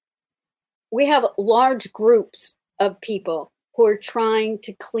 We have large groups of people who are trying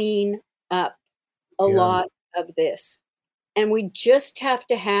to clean up a lot of this. And we just have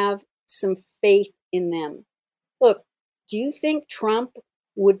to have some faith in them. Look, do you think Trump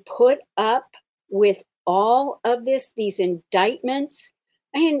would put up with all of this, these indictments?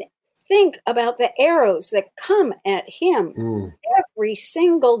 I mean, think about the arrows that come at him every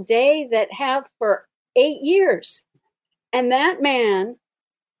single day, that have for 8 years. And that man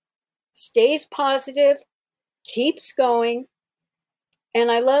stays positive, keeps going. And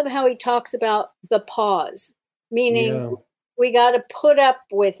I love how he talks about the pause, meaning we got to put up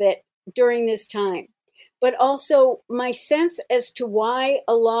with it during this time. But also my sense as to why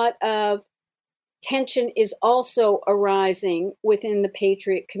a lot of tension is also arising within the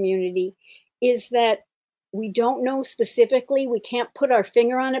Patriot community is that we don't know specifically, we can't put our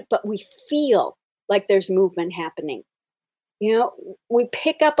finger on it, but we feel like there's movement happening. We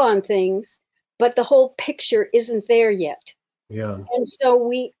pick up on things, but the whole picture isn't there yet. Yeah. And so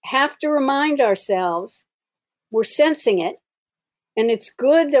we have to remind ourselves we're sensing it, and it's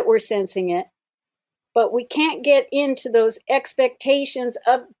good that we're sensing it, but we can't get into those expectations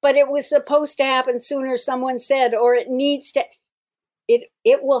of, but it was supposed to happen sooner, someone said, or it needs to.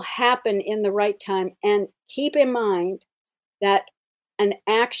 It will happen in the right time. And keep in mind that an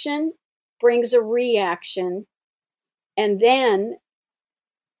action brings a reaction. And then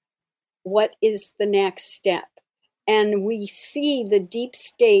what is the next step? And we see the deep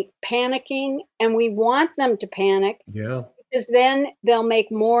state panicking, and we want them to panic. Yeah. Because then they'll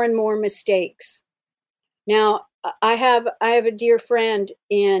make more and more mistakes. Now, I have a dear friend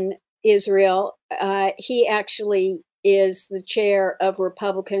in Israel. He actually is the chair of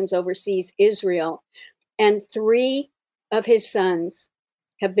Republicans Overseas Israel, and 3 of his sons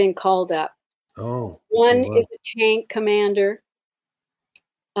have been called up. Oh, one is a tank commander.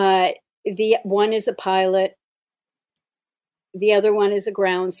 The one is a pilot. The other one is a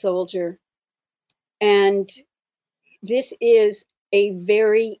ground soldier. And this is a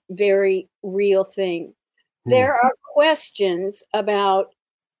very, very real thing. There are questions about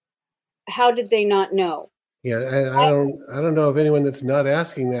how did they not know? Yeah, I don't know of anyone that's not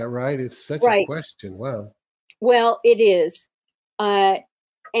asking that, right? It's such a question. Wow. Well, it is.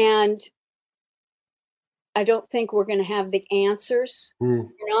 And I don't think we're going to have the answers. We're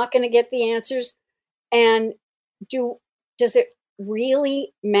not going to get the answers. And does it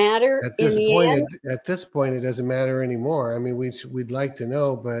really matter at this in the point? end? At this point, it doesn't matter anymore. I mean, we'd like to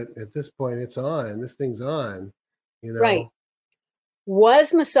know, but at this point, it's on. This thing's on. Right.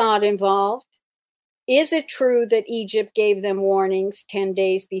 Was Mossad involved? is it true that Egypt gave them warnings 10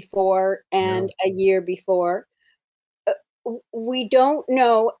 days before and a year before? We don't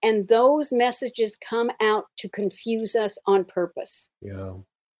know, and those messages come out to confuse us on purpose. Yeah.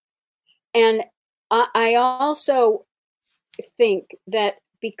 And I also think that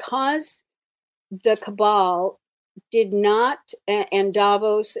because the cabal did not, and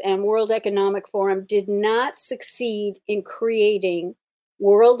Davos and World Economic Forum did not succeed in creating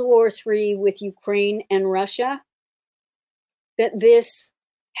World War III with Ukraine and Russia, that this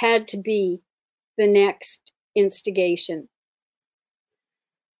had to be the next instigation.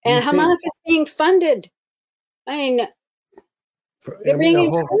 And Hamas is being funded. I mean, they're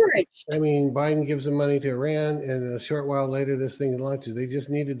being encouraged. I mean, Biden gives the money to Iran, and a short while later, this thing launches. They just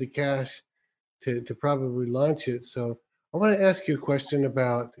needed the cash to probably launch it. So I want to ask you a question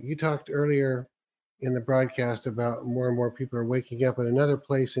about, you talked earlier in the broadcast about more and more people are waking up. At another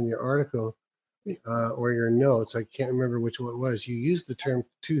place in your article or your notes, I can't remember which one it was, you used the term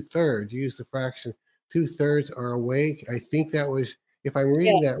 2/3. You used the fraction 2/3 are awake. I think that was, if I'm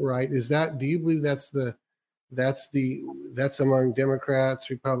reading that right, do you believe that's among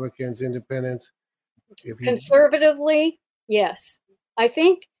Democrats, Republicans, Independents? Conservatively, yes. I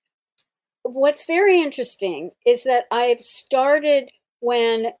think what's very interesting is that I've started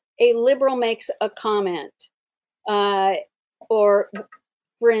when a liberal makes a comment, or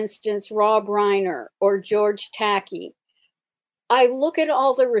for instance, Rob Reiner or George Takei, I look at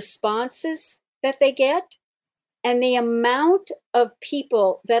all the responses that they get, and the amount of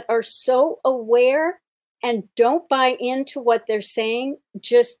people that are so aware and don't buy into what they're saying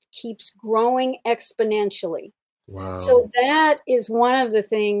just keeps growing exponentially. Wow. So that is one of the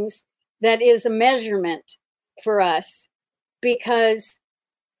things that is a measurement for us, because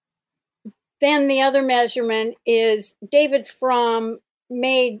then the other measurement is David Fromm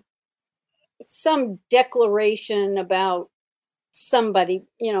made some declaration about somebody,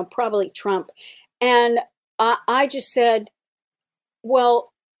 probably Trump. And I just said,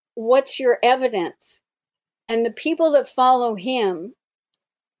 well, what's your evidence? And the people that follow him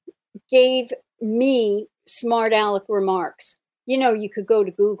gave me smart aleck remarks. You could go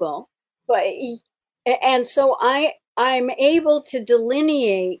to Google, and so I'm able to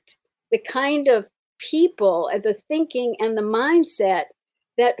delineate the kind of people, the thinking and the mindset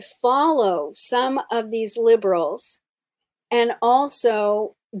that follow some of these liberals, and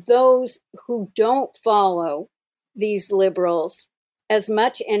also those who don't follow these liberals as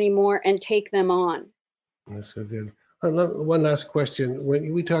much anymore and take them on. That's so good. One last question.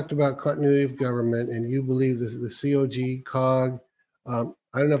 When we talked about continuity of government, and you believe the COG,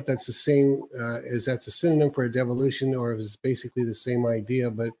 I don't know if that's the same, is that's a synonym for a devolution, or if it's basically the same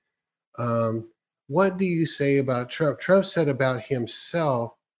idea, but what do you say about Trump? Trump said about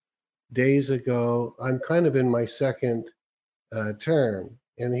himself days ago, I'm kind of in my second term.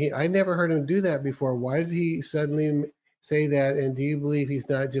 And I never heard him do that before. Why did he suddenly say that? And do you believe he's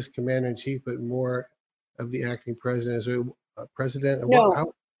not just commander in chief, but more of the acting president? President?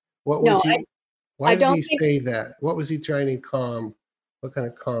 No. Why did he say that? What was he trying to calm? What kind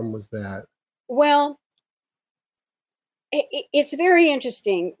of calm was that? Well, it's very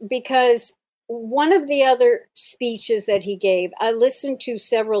interesting, because one of the other speeches that he gave, I listened to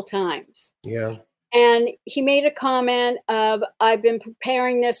several times. Yeah. And he made a comment of, I've been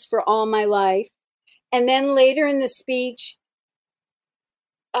preparing this for all my life. And then later in the speech,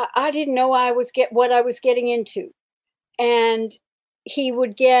 I didn't know what I was getting into. And he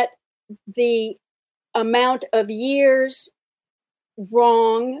would get the amount of years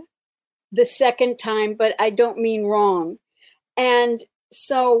wrong the second time, but I don't mean wrong. And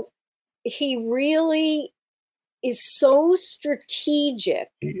so he really is so strategic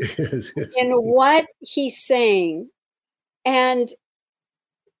in what he's saying. And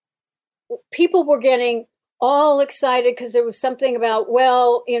people were getting all excited because there was something about,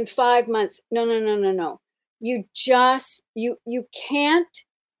 well, in 5 months. No. You can't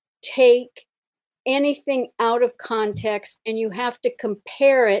take anything out of context, and you have to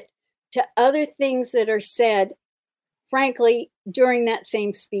compare it to other things that are said, frankly, during that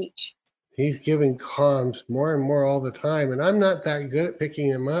same speech. He's giving comms more and more all the time, and I'm not that good at picking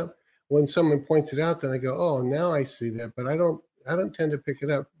him up. When someone points it out, then I go, oh, now I see that, but I don't tend to pick it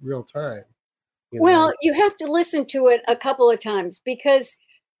up real time. Well, you have to listen to it a couple of times, because,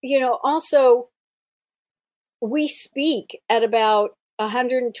 also we speak at about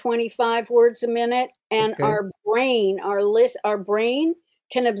 125 words a minute, and our brain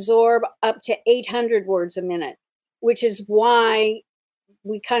can absorb up to 800 words a minute, which is why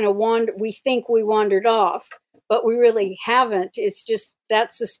we kind of we think we wandered off, but we really haven't. It's just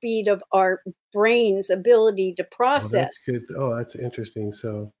that's the speed of our brain's ability to Oh, process. that's good. Oh, that's interesting.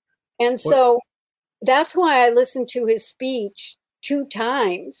 So, And what? so that's why I listened to his speech 2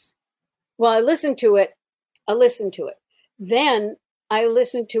 times. Well, I listened to it. Then I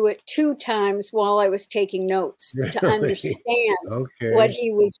listened to it 2 times while I was taking notes to Really? understand what Okay.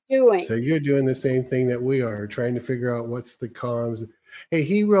 he was doing. So you're doing the same thing that we are, trying to figure out what's the comms. Hey,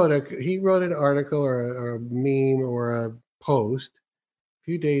 he wrote an article or a meme or a post a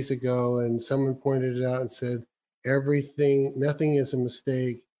few days ago, and someone pointed it out and said nothing is a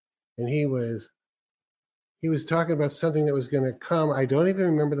mistake, and he was talking about something that was going to come. I don't even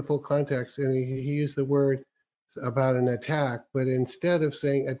remember the full context, and he used the word about an attack, but instead of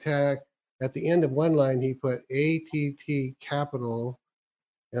saying attack, at the end of one line he put ATT capital,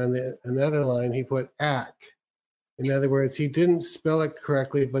 and on another line he put AC. In other words, he didn't spell it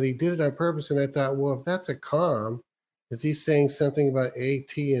correctly, but he did it on purpose. And I thought, well, if that's a comm, is he saying something about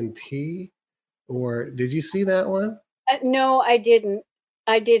AT&T? Or did you see that one? No, I didn't.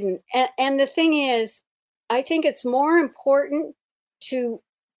 And the thing is, I think it's more important to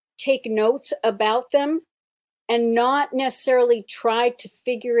take notes about them and not necessarily try to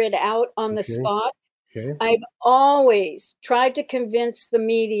figure it out on the spot. Okay. I've always tried to convince the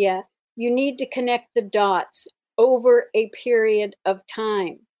media you need to connect the dots over a period of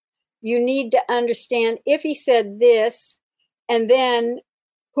time. You need to understand if he said this, and then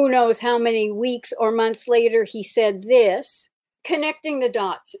who knows how many weeks or months later he said this, connecting the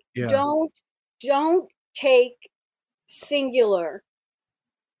dots. Yeah. Don't take singular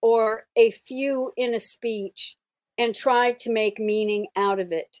or a few in a speech and try to make meaning out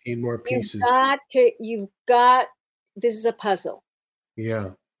of it. Need more pieces. This is a puzzle.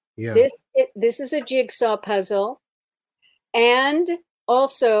 Yeah. This is a jigsaw puzzle. And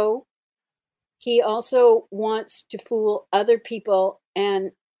also, he also wants to fool other people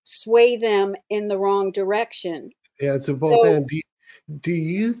and sway them in the wrong direction. Yeah, it's a both end. Do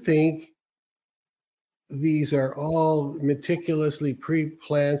you think these are all meticulously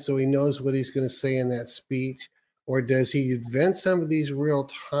pre-planned so he knows what he's going to say in that speech? Or does he invent some of these real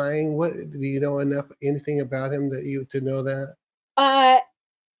time? What do you know anything about him to know that?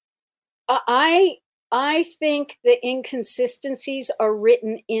 I think the inconsistencies are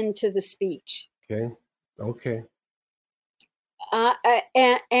written into the speech. Okay.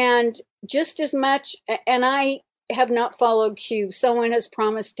 And just as much, and I have not followed Q. Someone has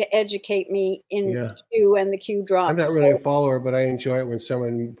promised to educate me in Q and the Q drops. I'm not really a follower, but I enjoy it when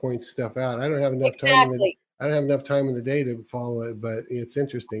someone points stuff out. I don't have enough time. I don't have enough time in the day to follow it, but it's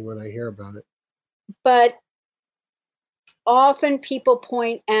interesting when I hear about it. But often people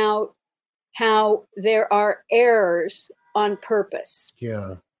point out how there are errors on purpose.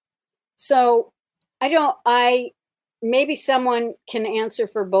 Yeah. So maybe someone can answer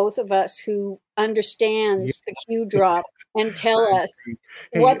for both of us who understands the Q drop and tell us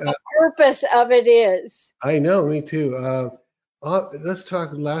what the purpose of it is. I know, me too. Let's talk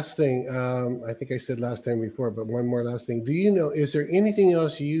last thing. I think I said last time before, but one more last thing. Do you know, is there anything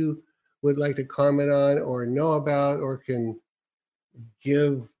else you would like to comment on or know about or can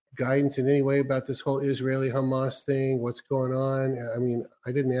give guidance in any way about this whole Israeli-Hamas thing? What's going on? I mean,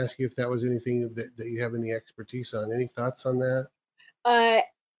 I didn't ask you if that was anything that you have any expertise on. Any thoughts on that?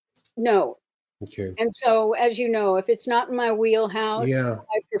 No. Okay. And so, as you know, if it's not in my wheelhouse,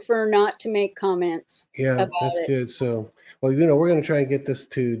 I prefer not to make comments. Yeah, that's good. So, well, we're going to try and get this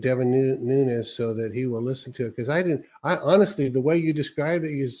to Devin Nunes so that he will listen to it. Because I honestly, the way you described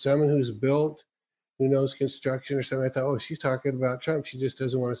it, is someone who knows construction or something. I thought, oh, she's talking about Trump. She just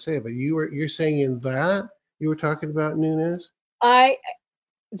doesn't want to say it. But you're saying in that you were talking about Nunes?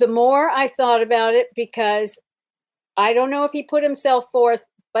 The more I thought about it, because I don't know if he put himself forth,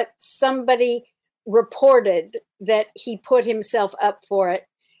 but somebody reported that he put himself up for it.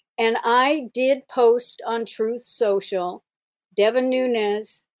 And I did post on Truth Social, Devin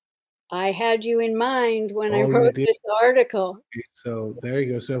Nunes, I had you in mind when I wrote this article. So there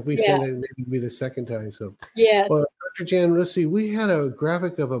you go. So if we send it, maybe it'll be the second time. So yes. Well, Dr. Jan, let's see. We had a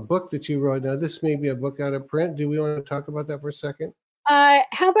graphic of a book that you wrote. Now, this may be a book out of print. Do we want to talk about that for a second?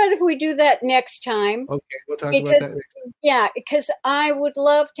 How about if we do that next time? Okay, we'll talk about that next time. Yeah, because I would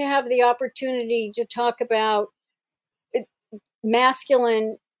love to have the opportunity to talk about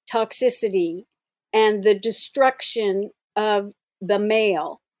masculine toxicity and the destruction of the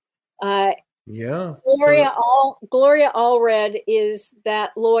male. Gloria Allred is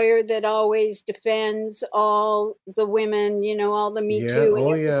that lawyer that always defends all the women, all the Me Too.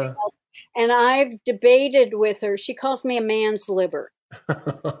 Oh, yeah. And I've debated with her. She calls me a man's liver.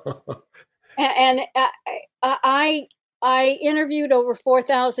 And I interviewed over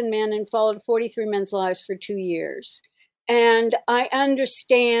 4,000 men and followed 43 men's lives for 2 years. And I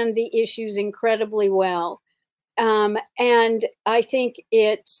understand the issues incredibly well. And I think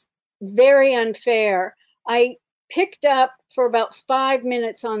it's very unfair. I picked up for about 5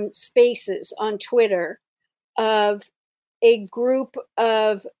 minutes on Spaces on Twitter of a group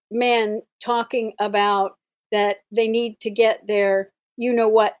of men talking about that they need to get their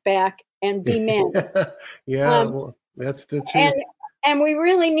you-know-what back and be men. Yeah, well, that's the truth. And we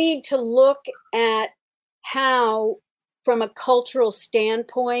really need to look at how, from a cultural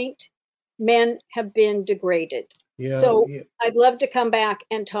standpoint, men have been degraded. Yeah, so yeah. I'd love to come back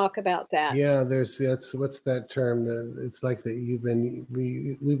and talk about that. Yeah, that's what's that term? It's like that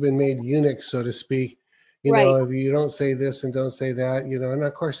we've been made eunuchs, so to speak. You Right. know, if you don't say this and don't say that, you know, and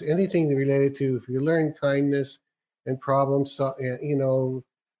of course anything related to, if you learn kindness and you know,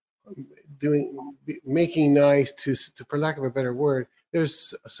 making nice to, for lack of a better word,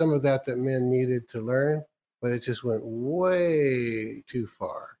 there's some of that men needed to learn, but it just went way too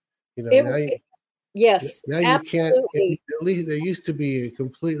far. You know, Yes, now you can't. At least there used to be a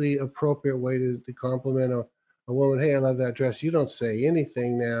completely appropriate way to compliment a woman. Hey, I love that dress. You don't say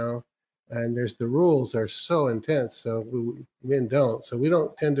anything now, and there's the rules are so intense. So men don't. So we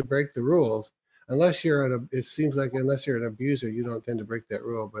don't tend to break the rules unless it seems like unless you're an abuser, you don't tend to break that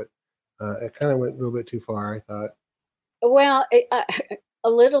rule. But it kind of went a little bit too far, I thought. Well, a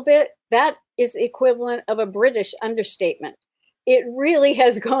little bit. That is the equivalent of a British understatement. It really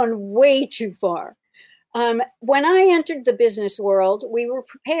has gone way too far. When I entered the business world, we were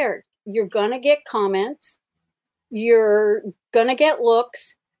prepared. You're going to get comments, you're going to get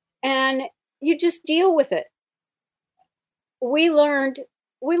looks, and you just deal with it. We learned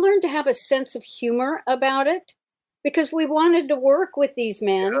to have a sense of humor about it because we wanted to work with these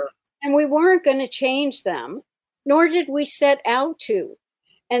men, and we weren't going to change them, nor did we set out to.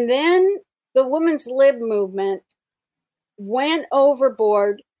 And then the women's lib movement went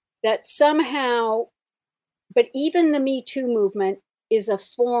overboard that somehow. But even the Me Too movement is a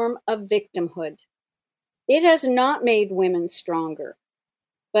form of victimhood. It has not made women stronger.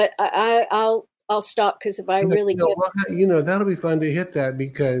 But I'll stop because if I really get... You know, that'll be fun to hit that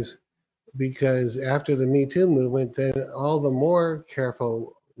because after the Me Too movement, then all the more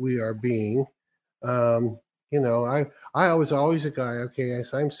careful we are being. You know, I was always a guy, okay,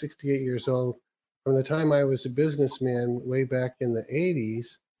 so I'm 68 years old. From the time I was a businessman way back in the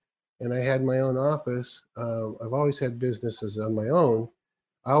 80s, and I had my own office. I've always had businesses on my own.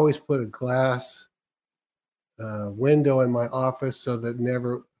 I always put a glass window in my office so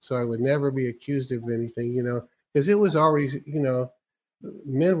I would never be accused of anything, you know, because it was already, you know,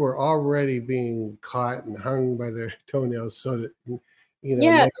 men were already being caught and hung by their toenails, so that, you know,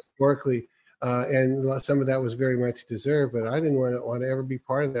 yes. metaphorically, and some of that was very much deserved, but I didn't want to ever be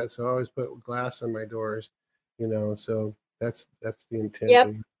part of that, so I always put glass on my doors, you know, so that's the intent.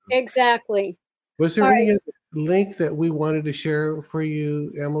 Yep. Exactly. Was there any link that we wanted to share for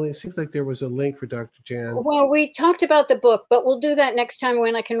you, Emily? It seems like there was a link for Dr. Jan. Well, we talked about the book, but we'll do that next time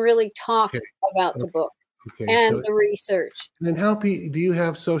when I can really talk about the book and the research. And then do you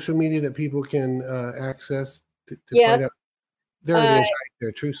have social media that people can access to yes. find out? There it is right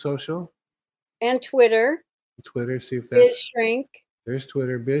there, True Social. And Twitter. See if that's... BizShrink. There's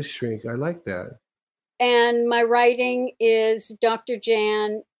Twitter, BizShrink. I like that. And my writing is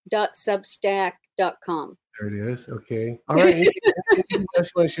drjan.substack.com. There it is. Okay. All right. Anything else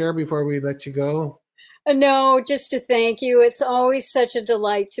you want to share before we let you go? No, just to thank you. It's always such a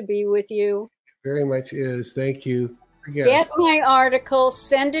delight to be with you. It very much is. Thank you. Get my article,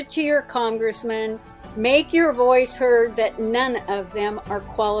 send it to your congressman, make your voice heard that none of them are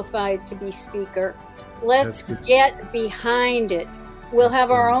qualified to be speaker. Let's get behind it. We'll have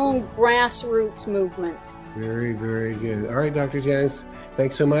our own grassroots movement. Very, very good. All right, Dr. Janice,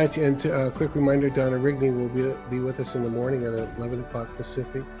 thanks so much. And a quick reminder, Donna Rigney will be with us in the morning at 11 o'clock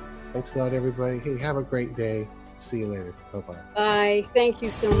Pacific. Thanks a lot, everybody. Hey, have a great day. See you later. Bye-bye. Bye. Thank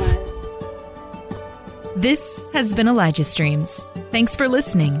you so much. This has been Elijah Streams. Thanks for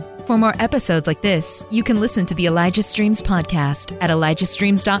listening. For more episodes like this, you can listen to the Elijah Streams podcast at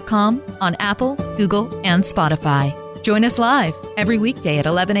ElijahStreams.com on Apple, Google, and Spotify. Join us live every weekday at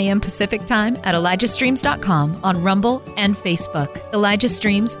 11 a.m. Pacific Time at ElijahStreams.com on Rumble and Facebook. Elijah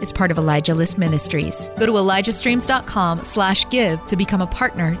Streams is part of Elijah List Ministries. Go to ElijahStreams.com/give to become a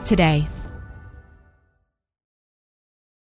partner today.